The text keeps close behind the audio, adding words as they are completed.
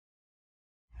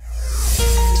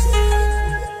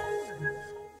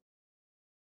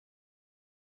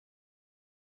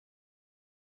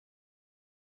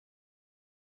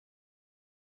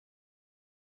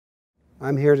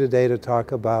I'm here today to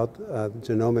talk about the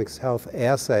Genomics Health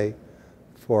assay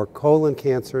for colon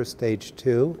cancer stage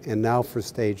 2 and now for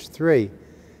stage 3.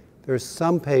 There's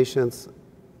some patients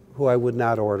who I would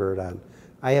not order it on.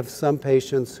 I have some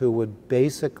patients who would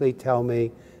basically tell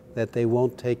me that they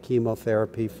won't take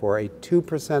chemotherapy for a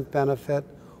 2% benefit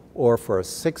or for a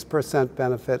 6%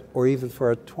 benefit or even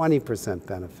for a 20%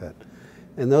 benefit.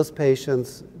 And those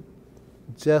patients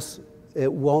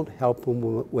it won't help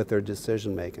them with their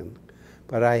decision making.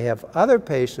 But I have other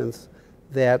patients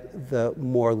that the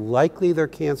more likely their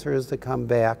cancer is to come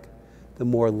back, the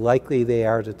more likely they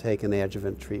are to take an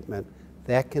adjuvant treatment.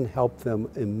 That can help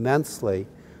them immensely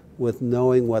with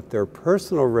knowing what their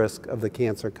personal risk of the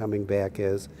cancer coming back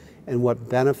is and what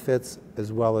benefits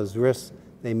as well as risks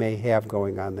they may have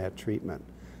going on that treatment.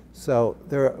 So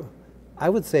I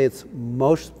would say it's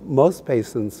most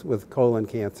patients with colon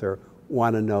cancer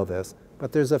want to know this,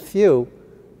 but there's a few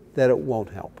that it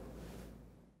won't help.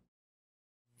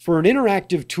 For an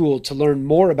interactive tool to learn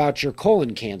more about your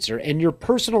colon cancer and your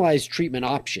personalized treatment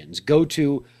options, go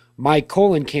to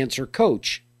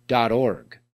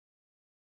mycoloncancercoach.org.